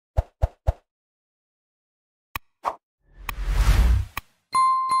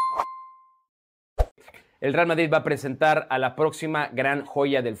el Real Madrid va a presentar a la próxima gran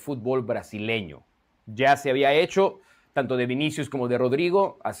joya del fútbol brasileño. Ya se había hecho, tanto de Vinicius como de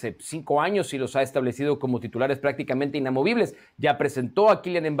Rodrigo, hace 5 años y los ha establecido como titulares prácticamente inamovibles. Ya presentó a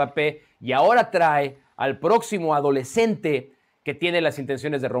Kylian Mbappé y ahora trae al próximo adolescente que tiene las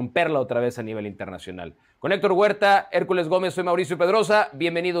intenciones de romperla otra vez a nivel internacional. Con Héctor Huerta, Hércules Gómez, soy Mauricio Pedrosa,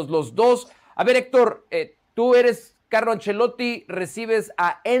 bienvenidos los dos. A ver, Héctor, tú eres Carlo Ancelotti, recibes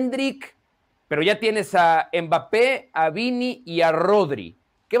a Endrick, pero ya tienes a Mbappé, a Vini y a Rodri.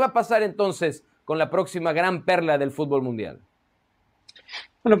 ¿Qué va a pasar entonces con la próxima gran perla del fútbol mundial?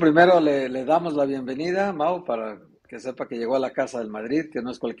 Bueno, primero le damos la bienvenida, Mau, para que sepa que llegó a la casa del Madrid, que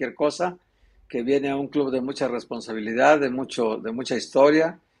no es cualquier cosa, que viene a un club de mucha responsabilidad, de mucha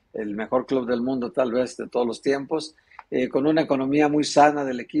historia, el mejor club del mundo tal vez de todos los tiempos, con una economía muy sana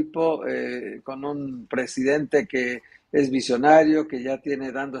del equipo, con un presidente que es visionario, que ya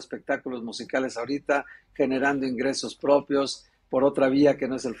tiene dando espectáculos musicales ahorita, generando ingresos propios por otra vía que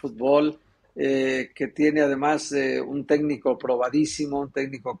no es el fútbol. Que tiene además un técnico probadísimo, un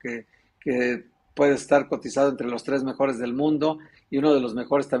técnico que puede estar cotizado entre los 3 mejores del mundo y uno de los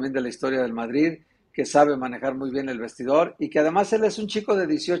mejores también de la historia del Madrid, que sabe manejar muy bien el vestidor y que además él es un chico de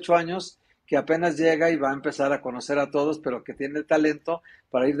 18 años que apenas llega y va a empezar a conocer a todos, pero que tiene el talento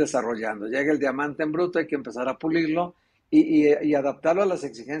para ir desarrollando. Llega el diamante en bruto, hay que empezar a pulirlo y adaptarlo a las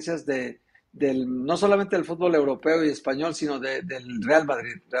exigencias no solamente del fútbol europeo y español, sino del Real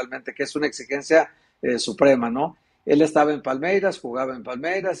Madrid, realmente, que es una exigencia suprema, ¿no? Él estaba en Palmeiras, jugaba en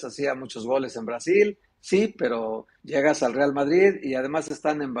Palmeiras, hacía muchos goles en Brasil, sí, pero llegas al Real Madrid y además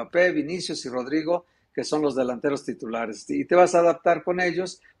están Mbappé, Vinicius y Rodrigo, que son los delanteros titulares, y te vas a adaptar con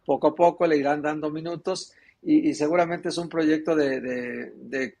ellos, poco a poco le irán dando minutos, y seguramente es un proyecto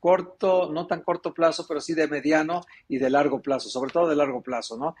de corto, no tan corto plazo, pero sí de mediano y de largo plazo, sobre todo de largo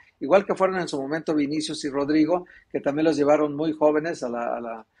plazo, ¿no? Igual que fueron en su momento Vinicius y Rodrigo, que también los llevaron muy jóvenes a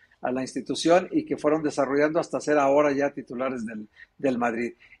la institución y que fueron desarrollando hasta ser ahora ya titulares del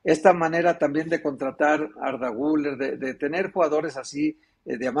Madrid. Esta manera también de contratar a Arda Güler, de tener jugadores así,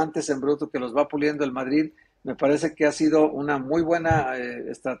 diamantes en bruto, que los va puliendo el Madrid, me parece que ha sido una muy buena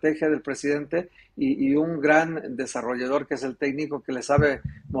estrategia del presidente y un gran desarrollador que es el técnico, que le sabe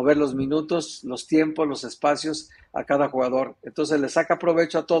mover los minutos, los tiempos, los espacios a cada jugador. Entonces le saca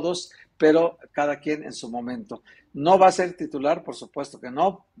provecho a todos, pero cada quien en su momento. No va a ser titular, por supuesto que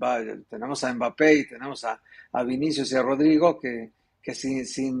no. Tenemos a Mbappé y tenemos a Vinicius y a Rodrigo que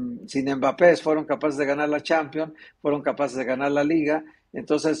sin Mbappé fueron capaces de ganar la Champions, fueron capaces de ganar la Liga.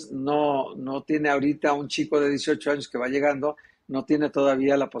 Entonces no tiene ahorita un chico de 18 años que va llegando, no tiene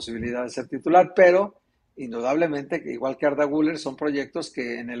todavía la posibilidad de ser titular, pero indudablemente, igual que Arda Güler, son proyectos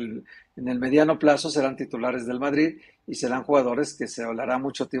que en el mediano plazo serán titulares del Madrid y serán jugadores que se hablará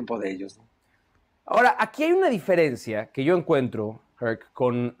mucho tiempo de ellos, ¿no? Ahora, aquí hay una diferencia que yo encuentro, Herc,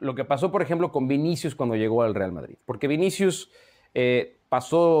 con lo que pasó, por ejemplo, con Vinicius cuando llegó al Real Madrid. Porque Vinicius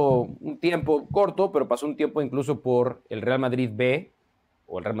pasó un tiempo corto, pero pasó un tiempo incluso por el Real Madrid B,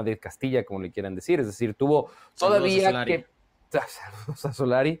 o el Real Madrid Castilla, como le quieran decir. Es decir, tuvo todavía que... Saludos a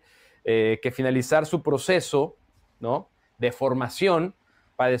Solari. Que finalizar su proceso, ¿no?, de formación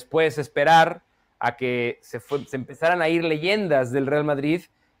para después esperar a que se empezaran a ir leyendas del Real Madrid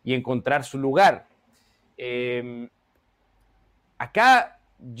y encontrar su lugar. Acá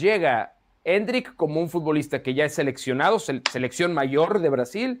llega Endrick como un futbolista que ya es seleccionado, selección mayor de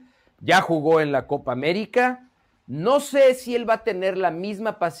Brasil, ya jugó en la Copa América. No sé si él va a tener la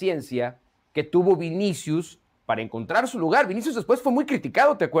misma paciencia que tuvo Vinicius para encontrar su lugar. Vinicius después fue muy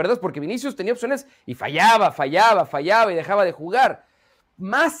criticado, ¿te acuerdas? Porque Vinicius tenía opciones y fallaba y dejaba de jugar.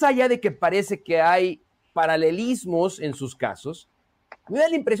 Más allá de que parece que hay paralelismos en sus casos, me da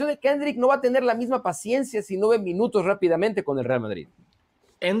la impresión de que Endrick no va a tener la misma paciencia si no ve minutos rápidamente con el Real Madrid.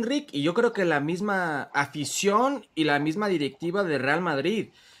 Endrick, y yo creo que la misma afición y la misma directiva de Real Madrid.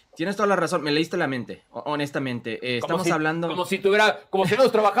 Tienes toda la razón, me leíste la mente, honestamente. Estamos hablando... Como si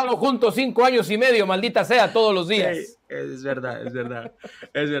hubiéramos trabajado juntos 5 años y medio, maldita sea, todos los días. Sí, es verdad,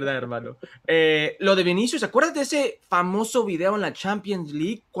 hermano. Lo de Vinicius, ¿acuerdas de ese famoso video en la Champions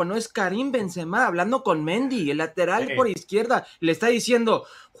League? Cuando es Karim Benzema hablando con Mendy, el lateral por izquierda, le está diciendo,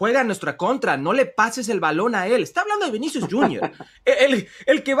 juega a nuestra contra, no le pases el balón a él. Está hablando de Vinicius Jr.,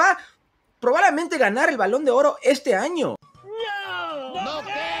 el que va probablemente ganar el Balón de Oro este año. ¡No! ¿No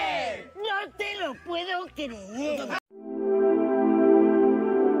qué? No te lo puedo creer.